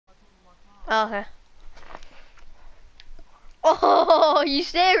Oh, okay. Oh, you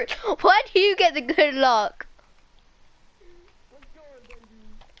serious? Why do you get the good luck?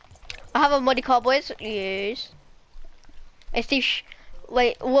 I have a muddy car, boys. Yes. It's the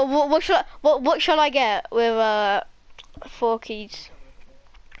wait. What shall I get with 4 keys?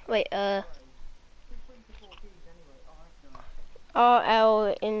 Wait.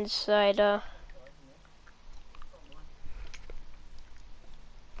 RL Insider.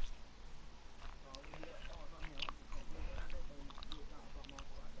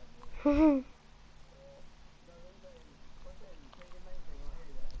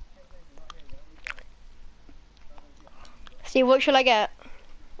 See, what shall I get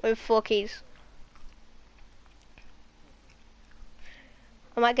with 4 keys?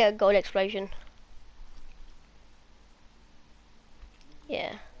 I might get a gold explosion.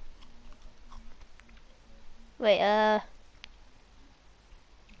 Yeah. Wait,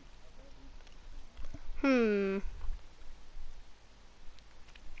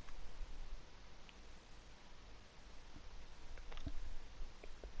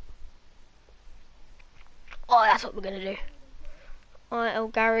 Oh, that's what we're gonna do. IL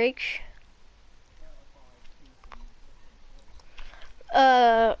Garage.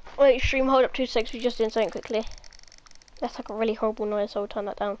 Wait, stream, hold up 2 seconds, we just did something quickly. That's like a really horrible noise, so I'll turn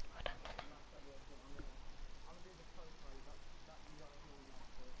that down.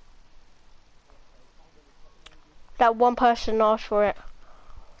 That one person asked for it.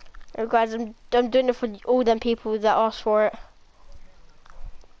 Oh, guys, I'm doing it for all them people that asked for it.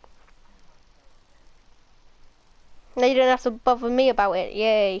 Now you don't have to bother me about it,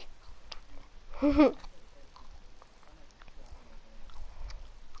 yay.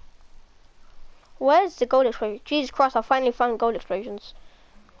 Where's the gold explosion? Jesus Christ, I finally found gold explosions.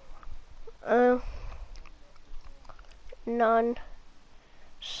 None.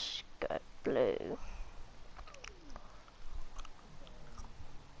 Sky blue.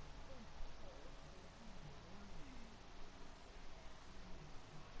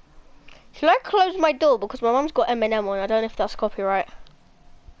 Should I close my door because my mum's got M&M on? I don't know if that's copyright.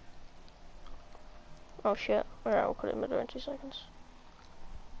 Oh shit. Alright, I'll put it in the door in 2 seconds.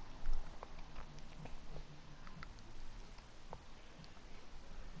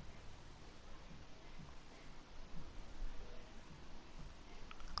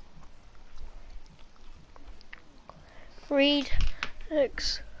 Read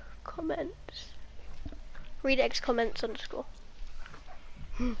X comments. Read X comments underscore.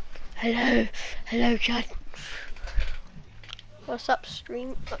 Hello, Chad. What's up,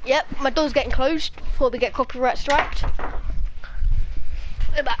 stream? Yep, my door's getting closed before we get copyright striked.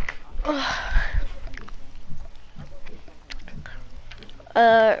 We're back.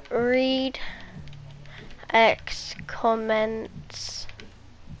 Read X comments.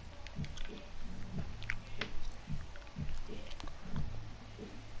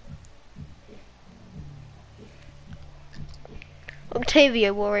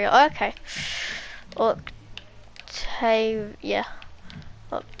 Octavio Warrior, okay. Octavio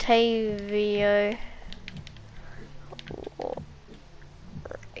Warrior.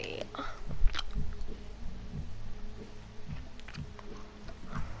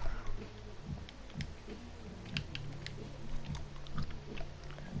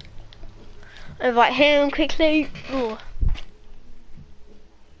 Invite him quickly. Ooh.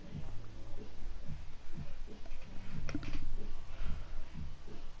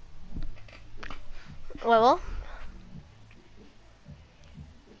 Well,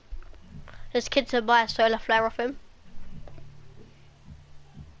 this kid to buy a solar flare off him.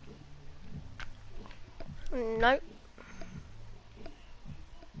 No.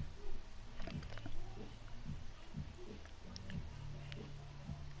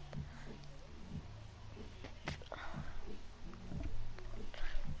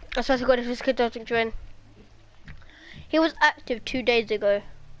 I swear to God, if this kid doesn't join. He was active 2 days ago.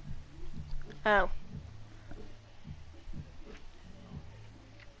 Oh.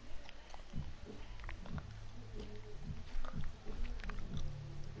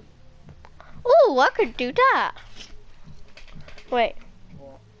 Oh, I could do that. Wait.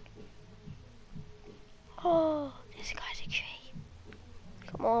 Oh, this guy's a tree.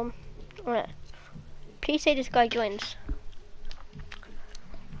 Come on. Alright. Please say this guy joins.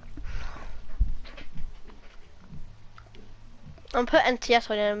 I'm putting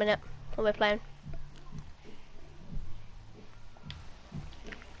NTS on in a minute while we're playing.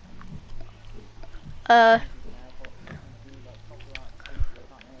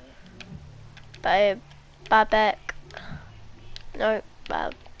 Babek. No,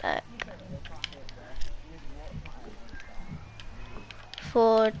 Babek.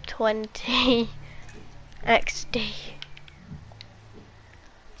 420 XD.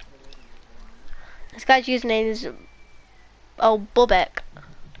 This guy's username is Bobek.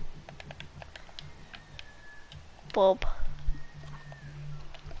 Bob.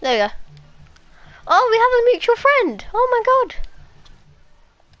 There we go. Oh, we have a mutual friend. Oh my god.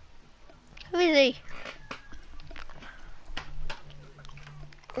 Who is he?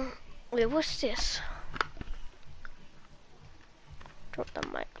 Wait, what's this? Drop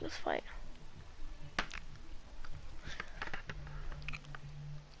that mic, let's fight.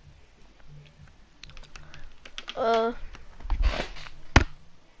 Oh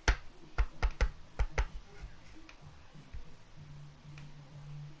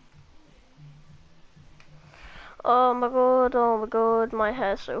my god, my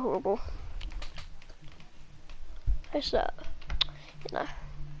hair's so horrible. What's that? You know.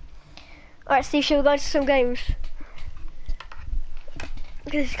 Alright, Steve, shall we go to some games?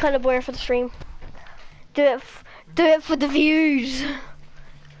 Because it's kind of boring for the stream. Do it for the views.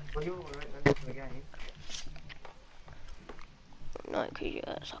 No, because you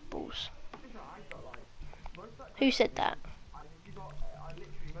guys have balls. Who said that?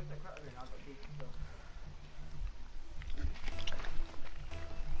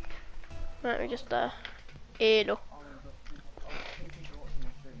 Let me just hello.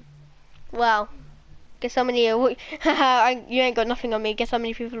 Wow. Guess how many you ain't got nothing on me. Guess how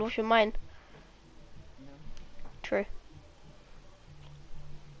many people watch your mine? True.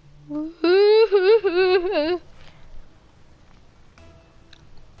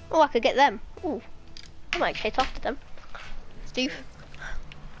 Oh, I could get them. Ooh. I might chase after them. Steve.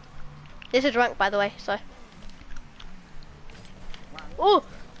 This is ranked, by the way, so. Oh!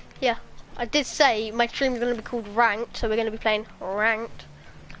 Yeah. I did say my stream is going to be called Ranked, so we're going to be playing Ranked.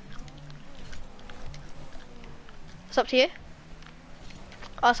 It's up to you.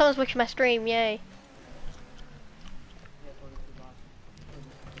 Oh, someone's watching my stream, yay.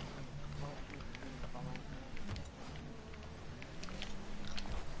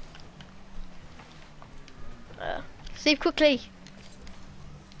 Steve, quickly.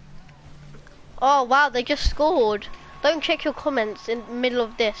 Oh wow, they just scored. Don't check your comments in the middle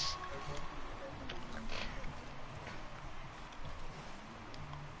of this.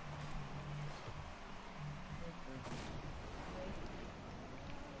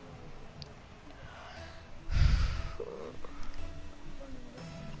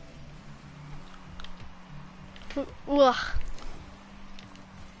 Ugh.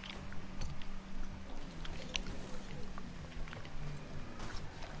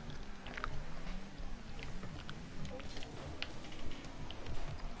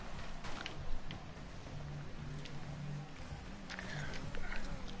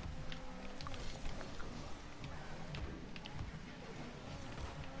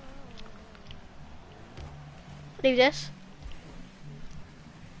 Leave this.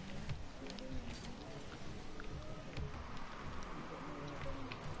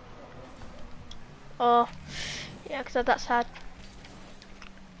 Oh, yeah, because that's sad.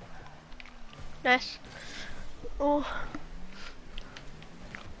 Nice. Oh.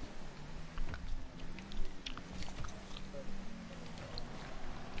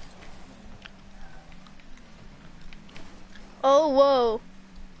 Oh, whoa.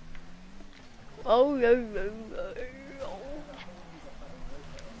 Oh, no, no, no.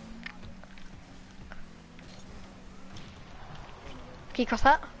 Can you cross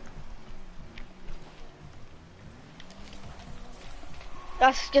that?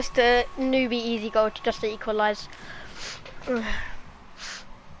 That's just a newbie easy goal to just to equalise.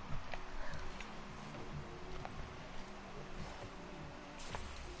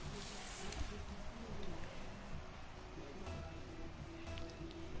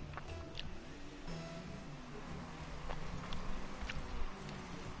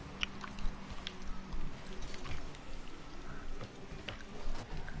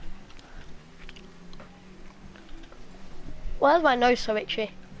 Why is my nose so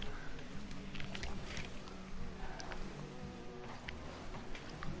itchy?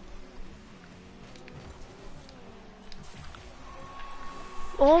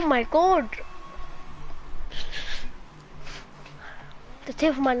 Oh my god! The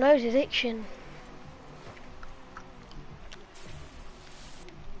tip of my nose is itching.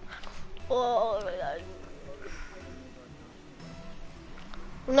 Oh my god.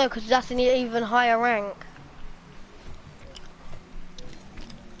 No, because that's an even higher rank.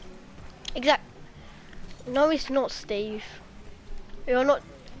 Exact. No, it's not, Steve. You're not.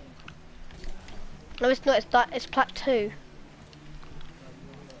 No, it's not. It's that. It's plat 2.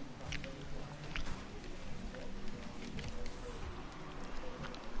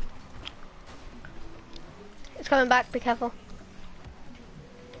 coming back, be careful.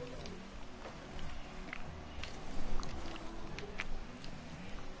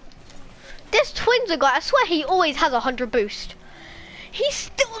 This Twinser guy, I swear he always has 100 boost. He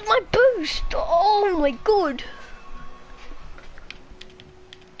steals my boost! Oh my god!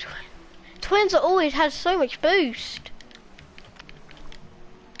 Twinser always has so much boost.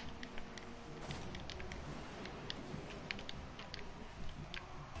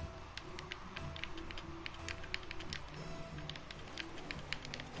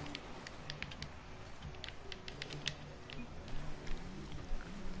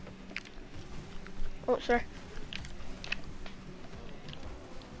 Oh, sorry.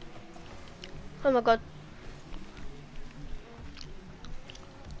 Oh my god.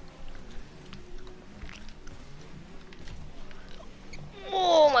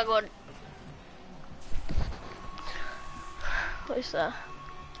 Oh my god. What is that?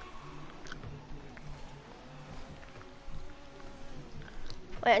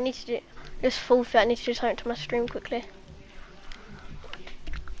 Wait, I need to do this full fit. I need to do something to my stream quickly.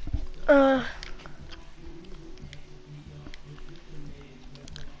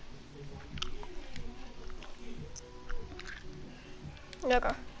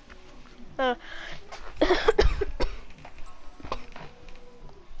 Okay.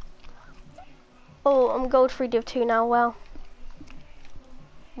 Oh, I'm gold 3 div 2 now.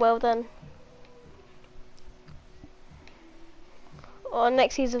 Well done. Oh,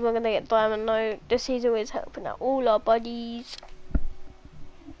 next season we're gonna get diamond. No, this season is helping out all our buddies.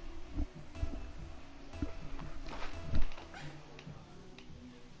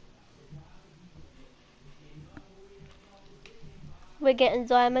 We're getting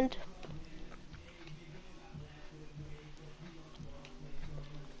diamond.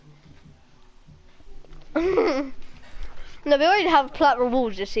 No, we already have plat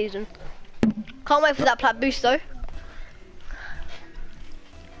rewards this season. Can't wait for that plat boost though.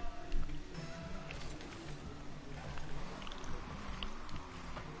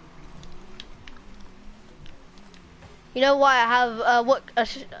 You know why I have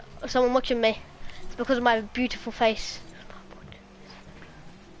someone watching me? It's because of my beautiful face.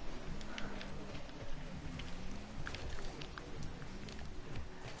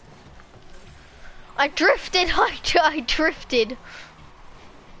 I drifted. I drifted.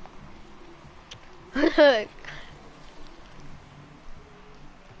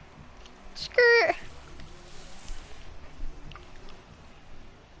 Skirt.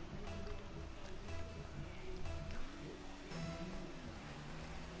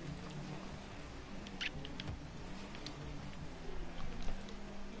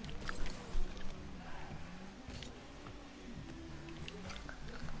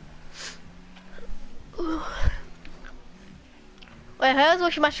 Wait, who's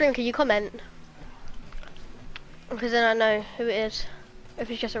watching my stream? Can you comment? Because then I know who it is.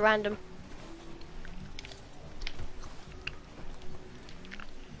 If it's just a random.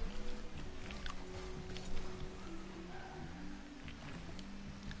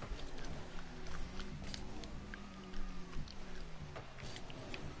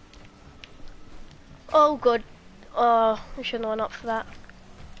 Oh god. Oh, I shouldn't have went up for that.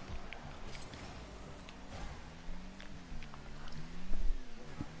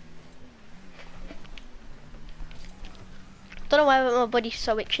 Don't know why my body's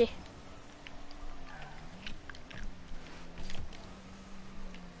so itchy.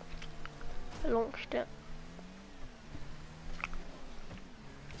 I launched it.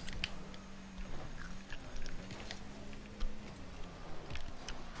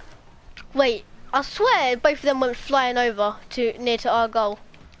 Wait, I swear both of them went flying over to near to our goal.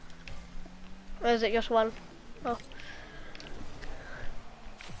 Or is it just one? Oh.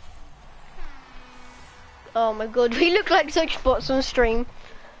 Oh my god, we look like such bots on stream.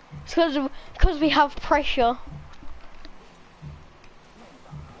 It's because we have pressure.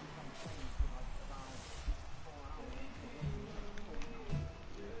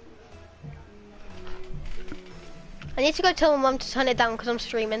 I need to go tell my mum to turn it down because I'm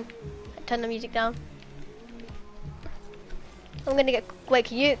streaming. Turn the music down. I'm gonna get. Wait,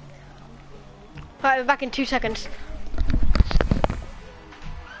 can you? Alright, we're back in 2 seconds.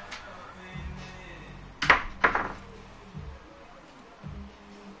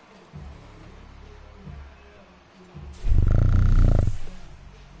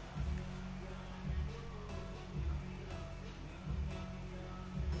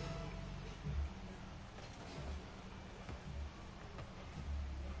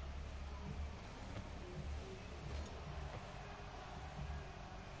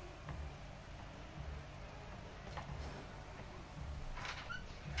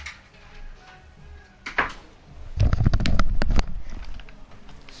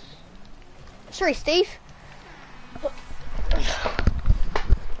 Sorry, Steve.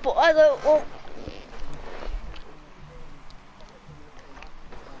 But I don't want...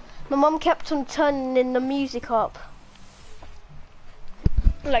 My mum kept on turning the music up.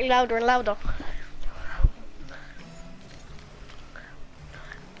 Like louder and louder.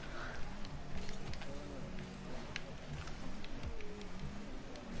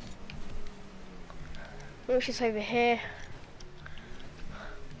 Oh, she's over here.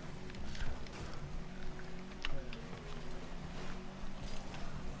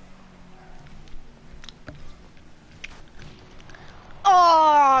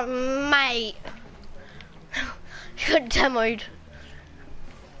 Oh, mate. You got demoed.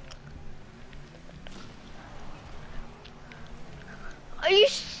 Are you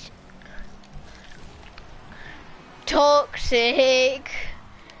toxic?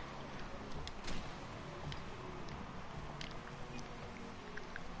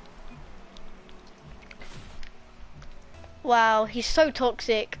 Wow, he's so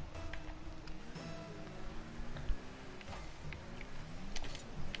toxic.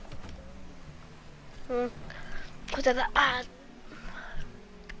 Because of that.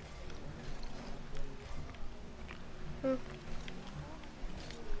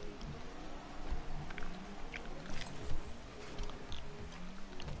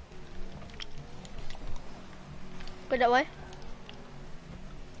 Go that way.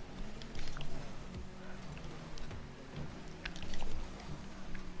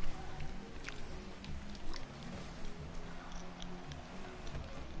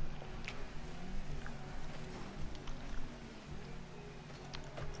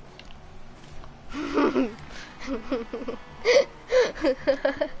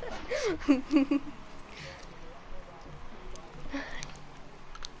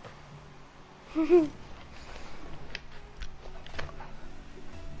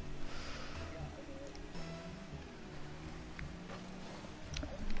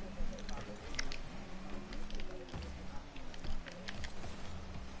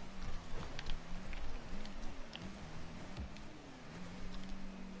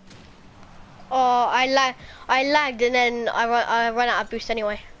 Oh, I lagged and then I ran out of boost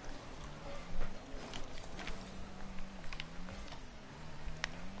anyway.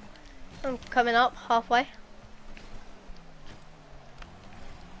 I'm coming up halfway.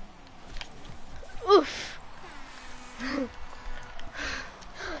 Oof.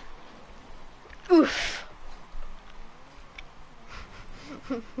 Oof.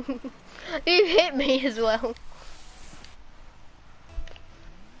 You hit me as well.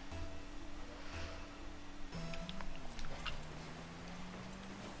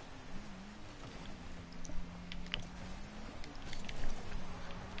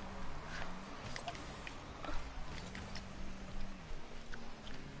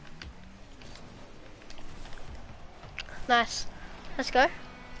 Nice. Let's go.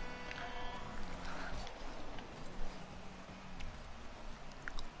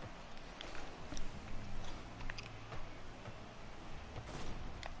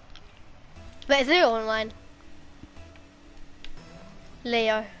 But is Leo online?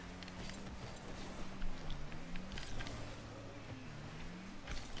 Leo.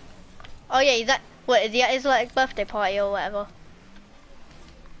 Oh yeah, is that what is he at his like birthday party or whatever?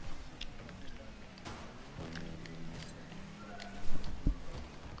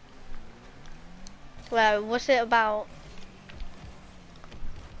 Well, what's it about?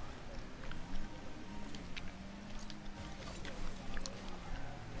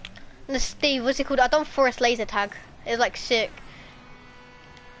 No, Steve, what's it called? I done forest laser tag. It was like sick.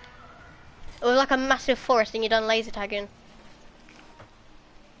 It was like a massive forest and you done laser tagging.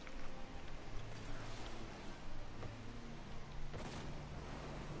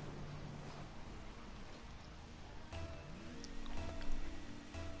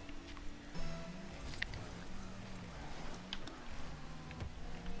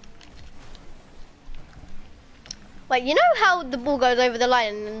 Like, you know how the ball goes over the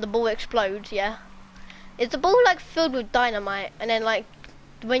line and the ball explodes, yeah? Is the ball like filled with dynamite and then like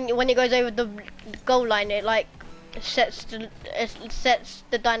when it goes over the goal line it like sets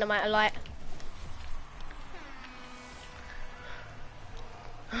the dynamite alight?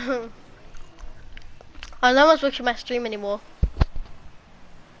 I no one's watching my stream anymore.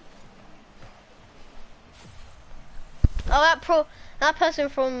 Oh, that person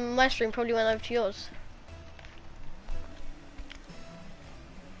from my stream probably went over to yours.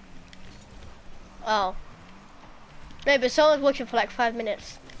 Oh. No, but someone's watching for like 5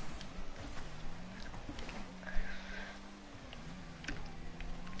 minutes.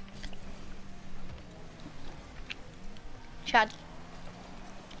 Chad.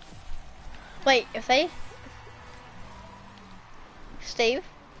 Wait, if they... Steve?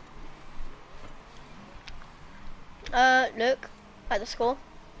 Look at the score.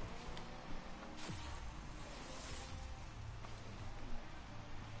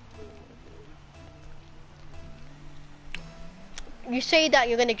 You say that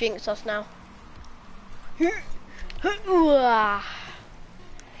you're gonna jinx us now.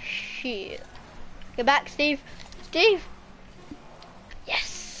 Shit. Get back, Steve. Steve!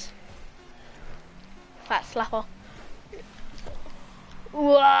 Yes! Fat slapper.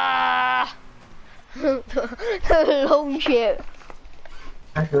 Wah! Long shit.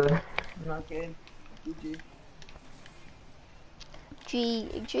 That's good. Not good.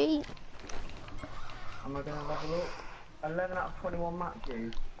 GG. Am I gonna level up? 11 out of 21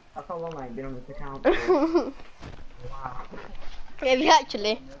 matches. That's how long I've been on this account for. Wow. Have you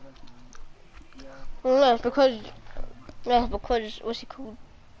actually? Well, no, it's because... No, it's because... What's it called?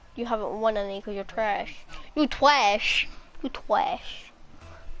 You haven't won any because you're trash. You twash. You twash.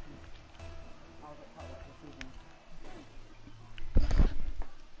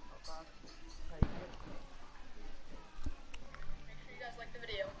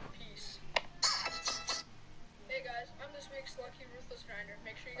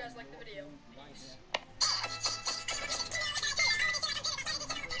 Make sure you guys like the video. Peace.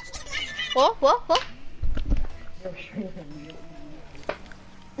 What?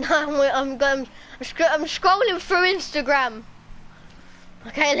 I'm scrolling through Instagram.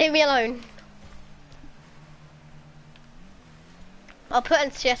 Okay, leave me alone. I'll put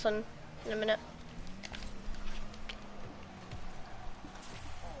NCS on in a minute.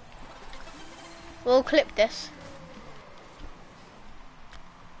 We'll clip this.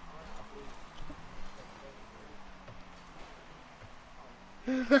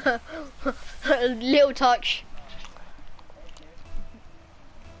 Little touch.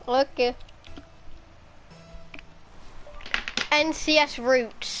 Okay. NCS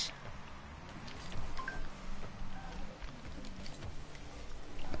roots.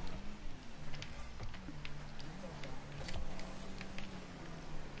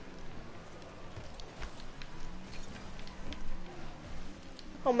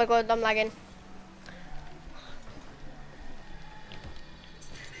 Oh my god, I'm lagging.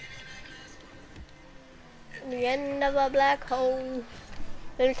 The end of a black hole.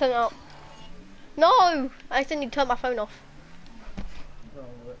 Let me turn it up. No! I accidentally turned my phone off.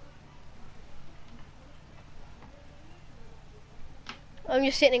 I'm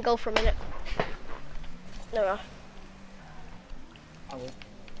just sitting in goal for a minute. No. I will.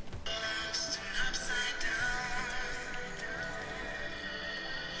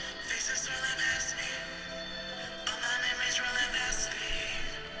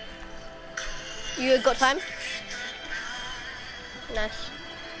 You got time? Nice.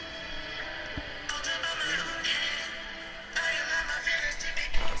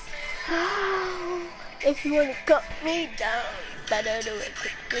 If you wanna cut me down, better do it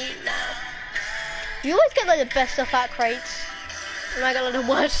quickly now. You always get like the best stuff at crates. And I got like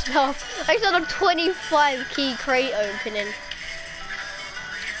the worst stuff. I got a 25 key crate opening.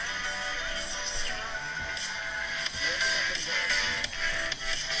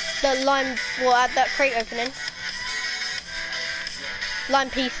 The lime, what, at that crate opening? Lime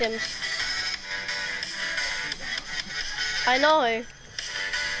P-Sims. I know.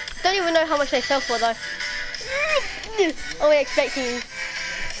 Don't even know how much they sell for though. Oh, we're expecting.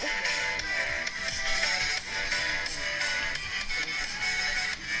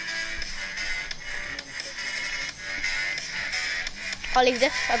 I'll leave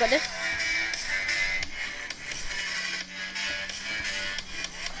this, I got this.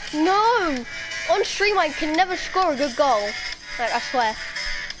 No! On stream I can never score a good goal. Like, I swear.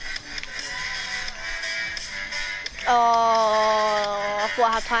 Oh, I thought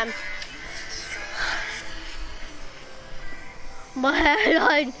I had time. My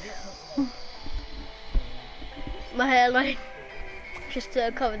hairline. My hairline. Just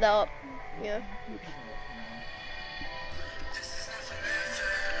to cover that up. Yeah.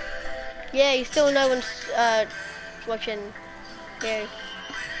 Yeah, still no one's watching. Yeah.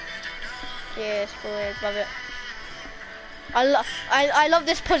 Yes, boys, love it. I love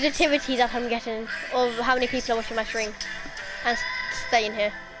this positivity that I'm getting of how many people are watching my stream and staying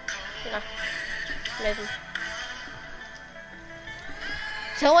here. You know, amazing.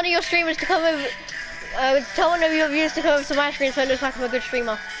 Tell one of your streamers to come over. Tell one of your viewers to come over to my stream so it looks like I'm a good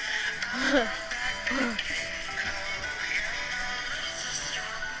streamer.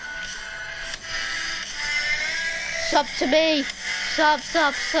 Sub to me. Sub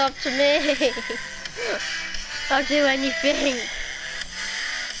to me. I'll do anything.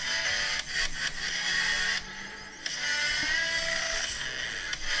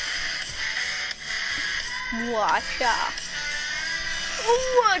 Watch out.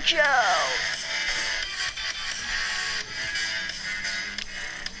 Watch out.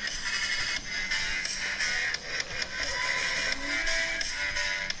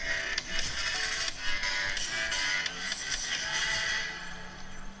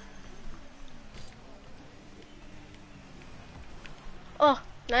 Oh,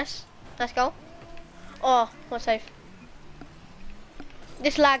 nice. Nice goal. Oh, what save.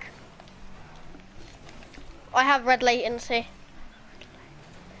 This lag. I have red latency.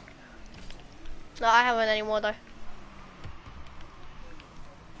 No, I haven't anymore though.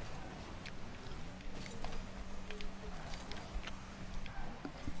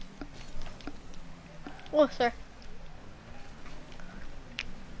 Oh, sorry.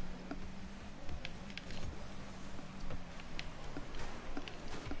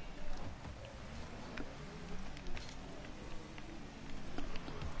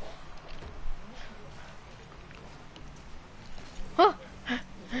 Oh.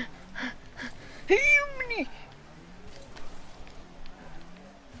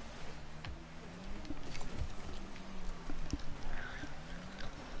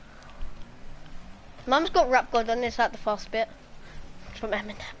 Mum's got rap god on this at the fast bit. From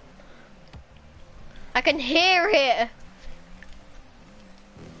Eminem. I can hear it.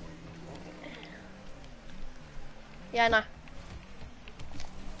 Yeah, I know.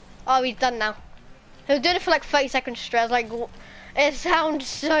 Oh, he's done now. He was doing it for like 30 seconds straight. I was like, it sounds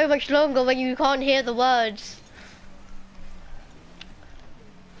so much longer when you can't hear the words.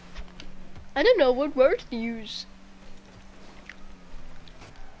 I don't know what words to use.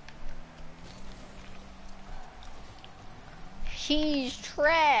 He's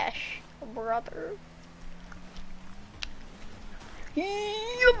trash, brother.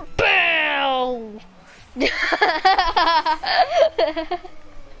 You bow.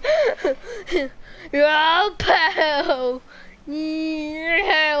 Oh, pow.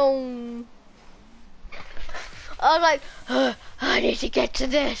 I was like, I need to get to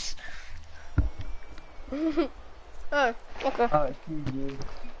this. Oh, okay. Oh, excuse you.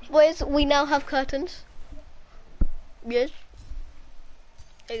 Boys, we now have curtains. Yes.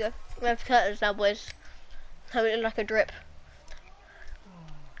 There you go. We have curtains now, boys. Have it like a drip.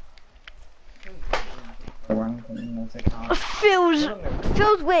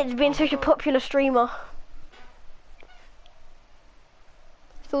 Feels weird being such a popular streamer.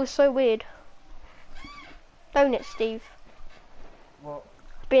 Feels so weird. Don't it, Steve? What?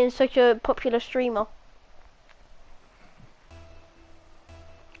 Being such a popular streamer.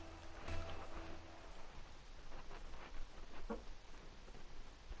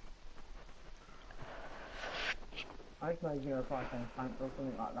 I play 0 5 10 tank or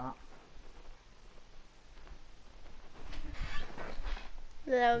something like that.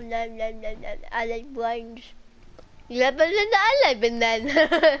 No, I like brains. You like banana, I like banana.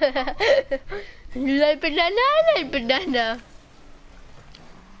 You like banana, I like banana.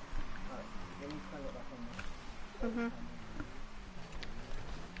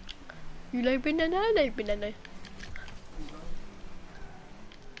 You like banana, I like banana.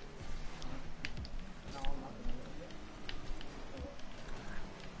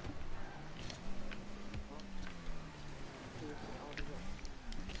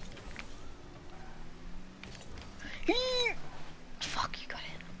 Fuck, you got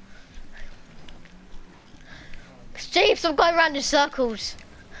it. Steve, stop going around in circles.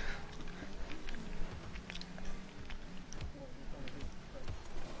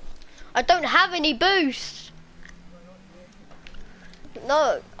 I don't have any boosts.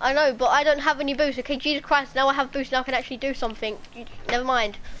 No, I know, but I don't have any boosts. Okay, Jesus Christ, now I have boosts, now I can actually do something. Never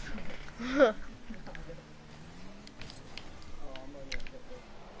mind.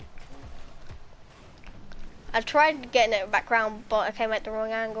 I tried getting it back round, but I came at the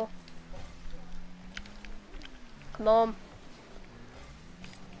wrong angle. Come on.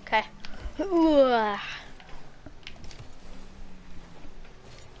 Okay.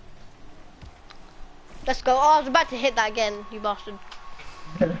 Let's go. Oh, I was about to hit that again, you bastard.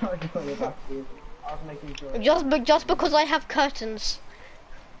 I was making sure. Just because I have curtains.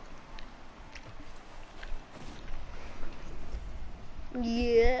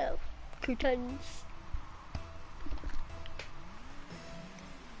 Yeah, curtains.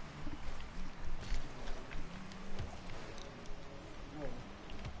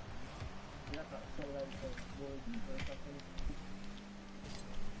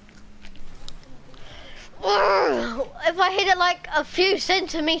 If I hit it like a few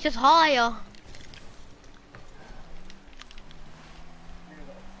centimeters higher.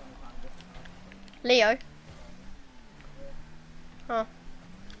 Leo. Huh.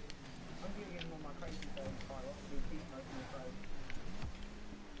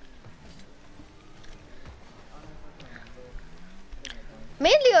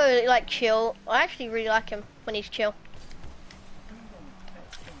 so like chill. I actually really like him when he's chill.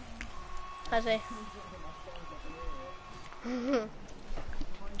 Has he?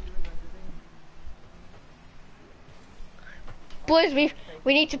 Boys, we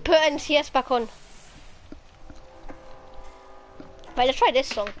need to put NCS back on. Right, let's try this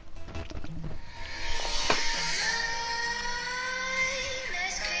song.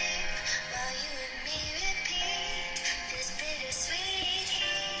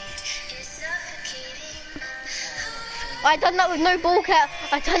 I done that with no ball cam.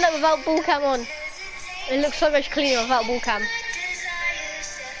 I done that without ball cam on. It looks so much cleaner without ball cam.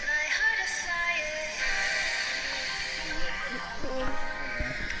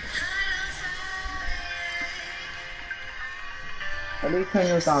 At least turn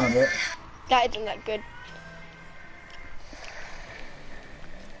yours down a bit. That isn't that good.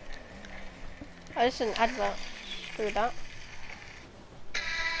 Oh, this is an advert. Screw that.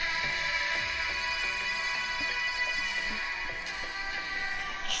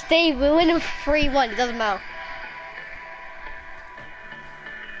 Steve, we're winning 3-1. It doesn't matter.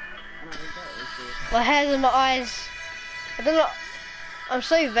 My hair's in my eyes. I don't know. I'm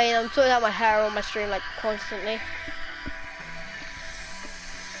so vain. I'm sorting out my hair on my stream like constantly.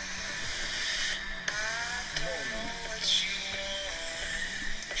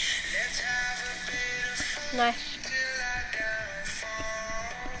 Nice.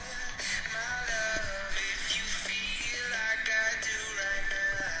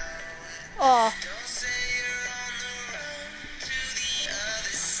 Oh.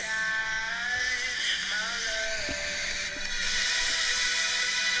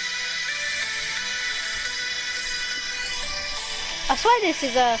 I swear this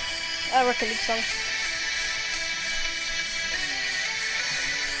is a Rocket League song.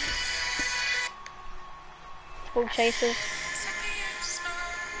 Ball chasers.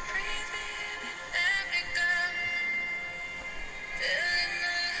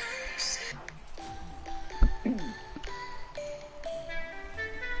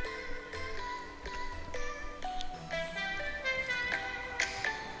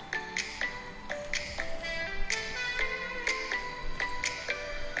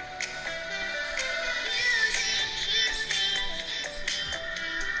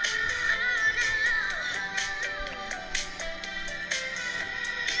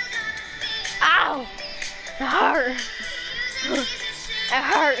 Ow! It hurt. It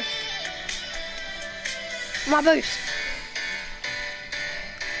hurt. My boost.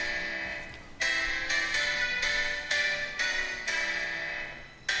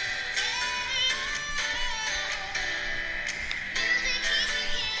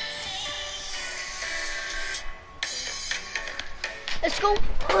 Let's go.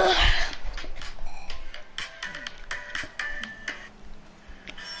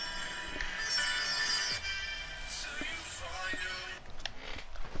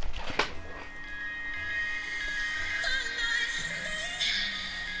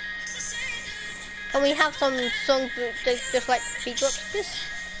 And we have some songs that just like beat drops this.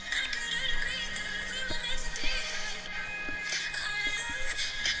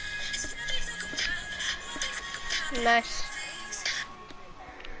 Nice.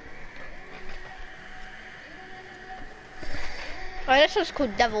 Oh, this one's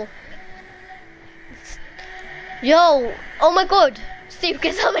called Devil. Yo, oh my god. Steve,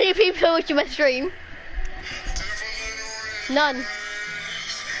 guess how many people are watching my stream? None.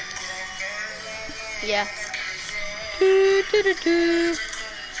 Yeah.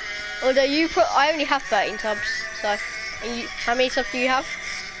 Although I only have 13 subs, so. And you, how many subs do you have?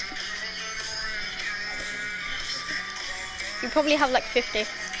 You probably have like 50. I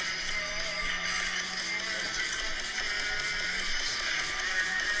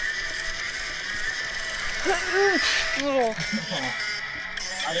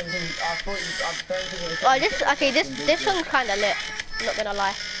don't think it was... Oh, this song's kinda lit, I'm not gonna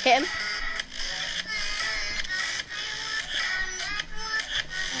lie. Hit him.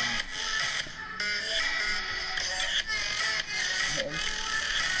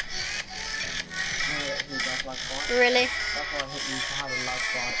 Really? That's why I hit you to have a live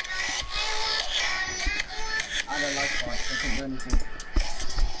fight. I had a live fight, so I couldn't do anything.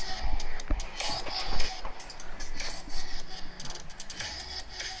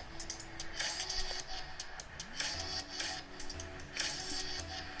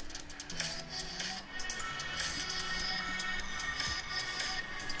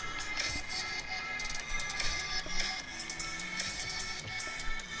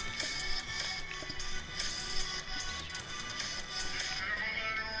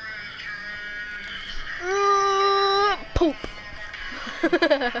 Poop.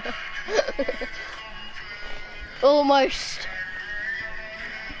 Almost.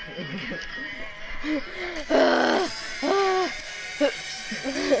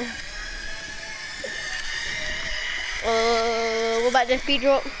 What about the speed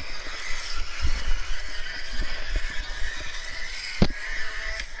drop?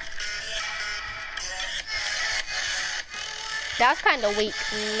 That's kind of weak,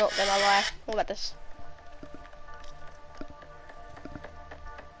 not gonna lie. What about this?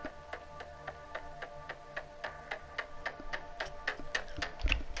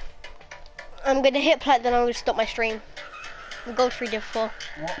 I'm gonna hit plat, then I'm gonna stop my stream. We'll go 3 div 4.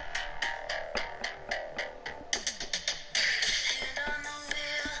 What?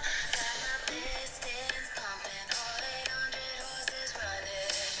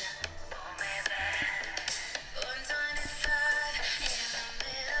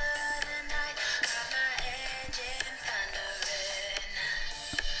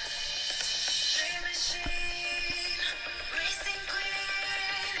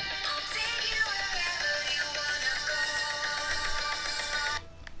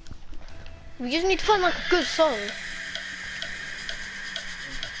 We just need to find like a good song.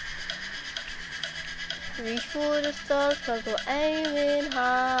 Reach for the stars, cause we're aiming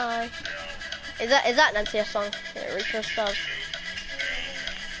high. Is that Nancy's song? Yeah, Reach for the stars.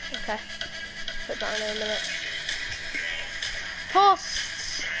 Okay. Put that in a minute. Oh!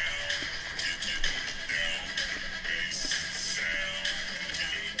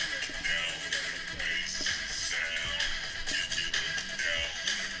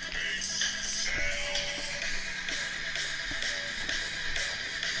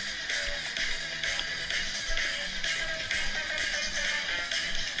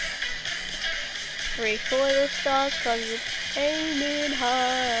 3 for the stars, cause it's aiming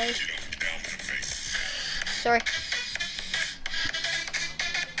high. Sorry.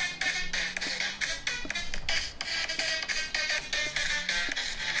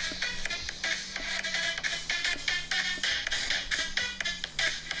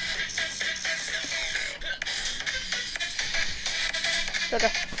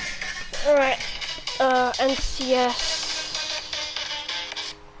 Okay. Alright. NCS.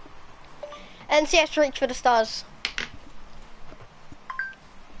 NCS Reach for the Stars.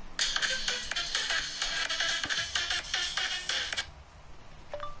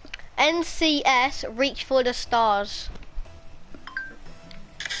 NCS Reach for the Stars.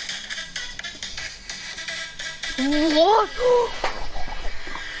 What?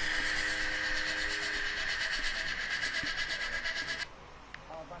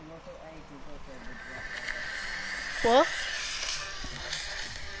 What?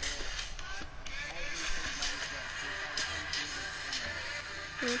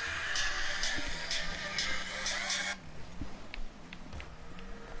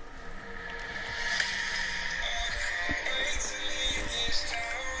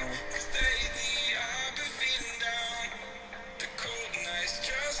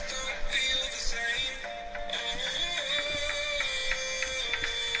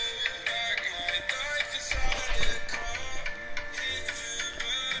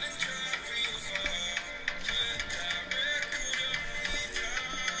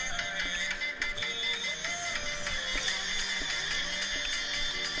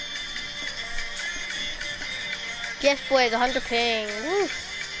 Yes, boys, 100 ping. Woo.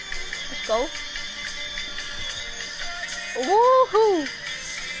 Let's go. Woohoo!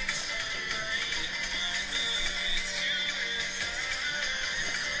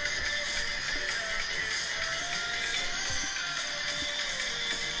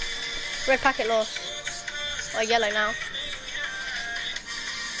 Red packet lost. Or yellow now.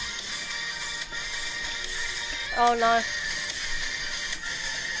 Oh no.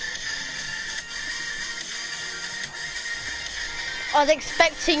 I was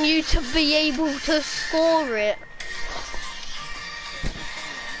expecting you to be able to score it.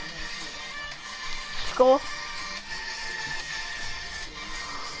 Score.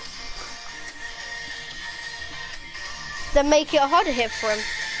 Then make it a harder hit for him.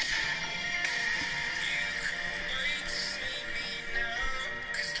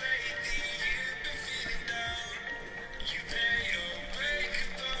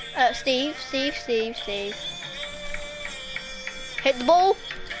 Steve. Hit the ball.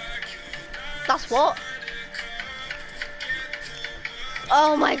 That's what?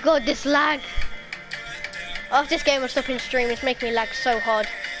 Oh my god, this lag. After this game, I'm stopping stream. It's making me lag so hard.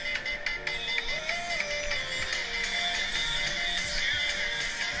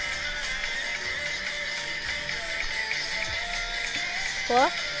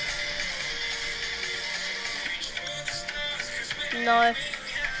 What? No.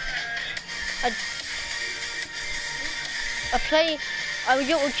 I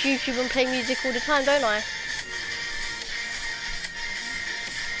watch YouTube and play music all the time, don't I?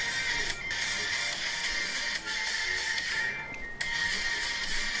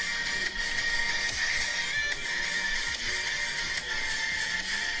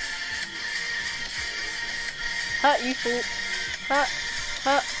 Hurt you fool. Hurt.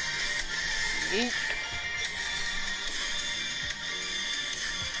 Yeet.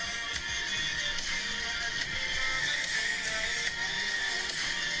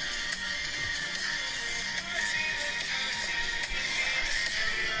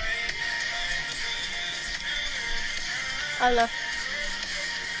 I know.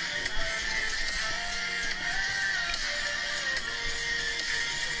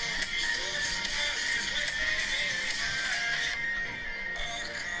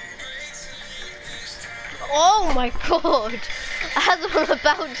 Oh my god! As I'm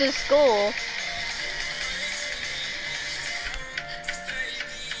about to score.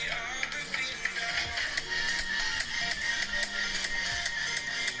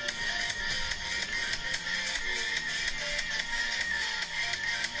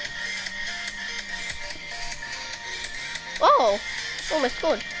 Oh! Almost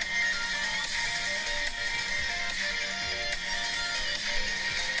scored.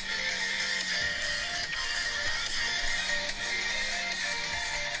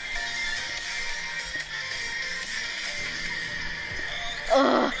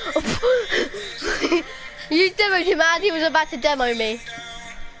 You demoed him and he was about to demo me.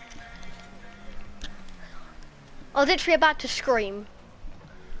 I was literally about to scream.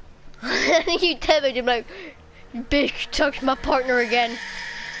 You demoed him like, you bitch, touched my partner again.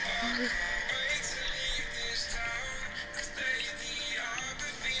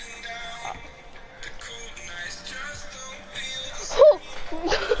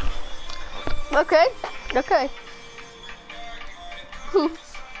 Okay, okay.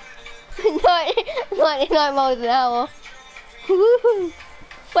 99 miles an hour.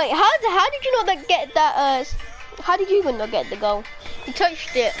 Wait, how did you not get that? How did you even not get the goal? You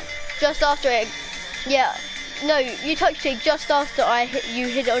touched it just after it. Yeah, no, you touched it just after you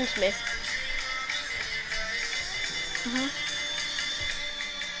hit it onto me.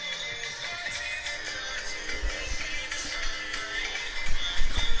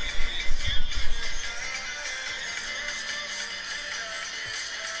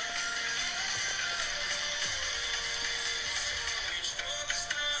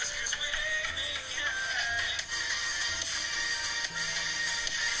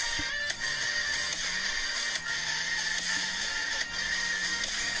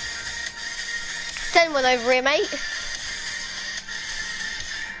 Ten one over here, mate.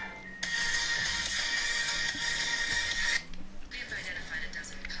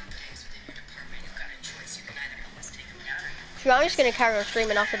 So I'm just gonna carry on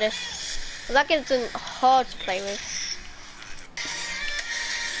streaming after this. That isn't hard to play with.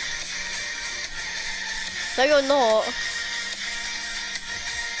 No, you're not.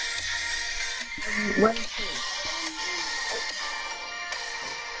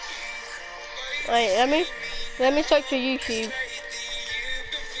 Wait, let me search your YouTube.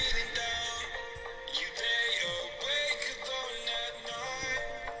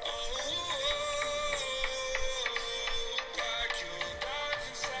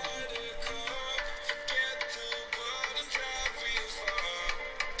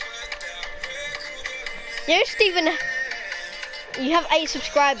 You know, Stephen, you have 8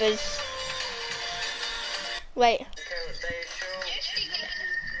 subscribers. Wait.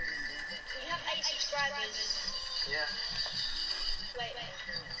 Yeah. Wait.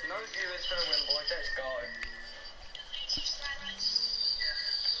 No viewers for the win, boys. Let's go.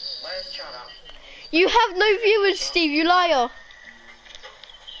 Where's Chad? You have no viewers, Steve. You liar.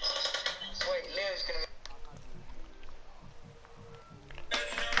 Wait, Leo's gonna.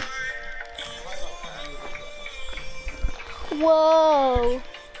 Whoa.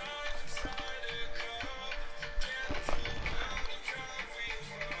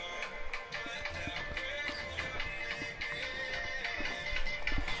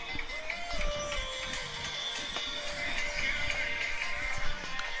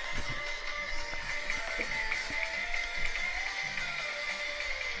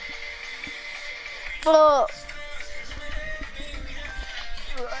 But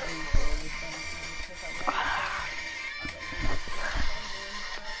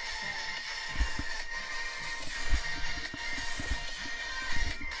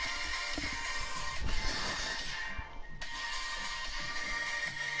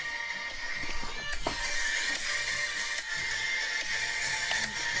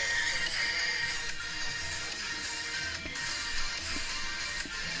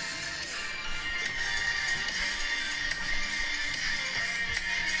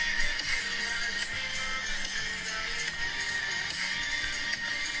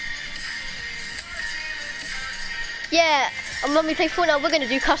Yeah, let me play Fortnite. We're gonna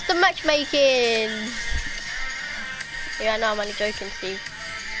do custom matchmaking. Yeah, no, I'm only joking, Steve.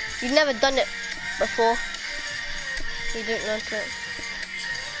 You've never done it before. You don't know it.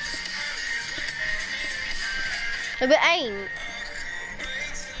 No, but ain't.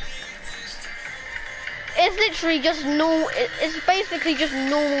 It's literally just normal. It's basically just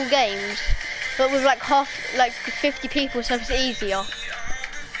normal games, but with like 50 people, so it's easier.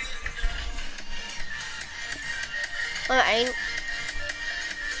 No, it ain't.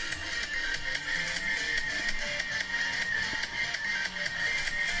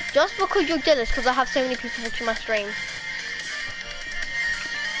 Just because you're jealous because I have so many people watching my stream.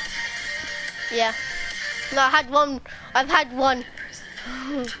 Yeah. No, I've had one.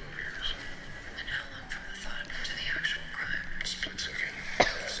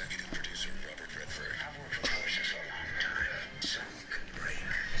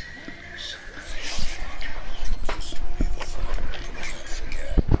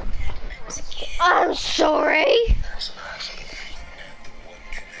 I'm sorry.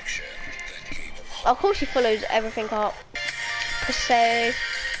 Of course he follows everything up. Per se.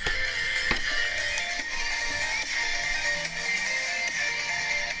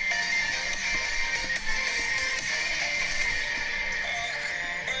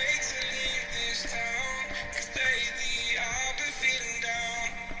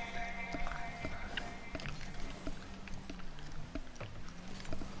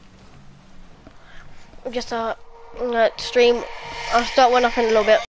 Just stream. I'll start one up in a little bit.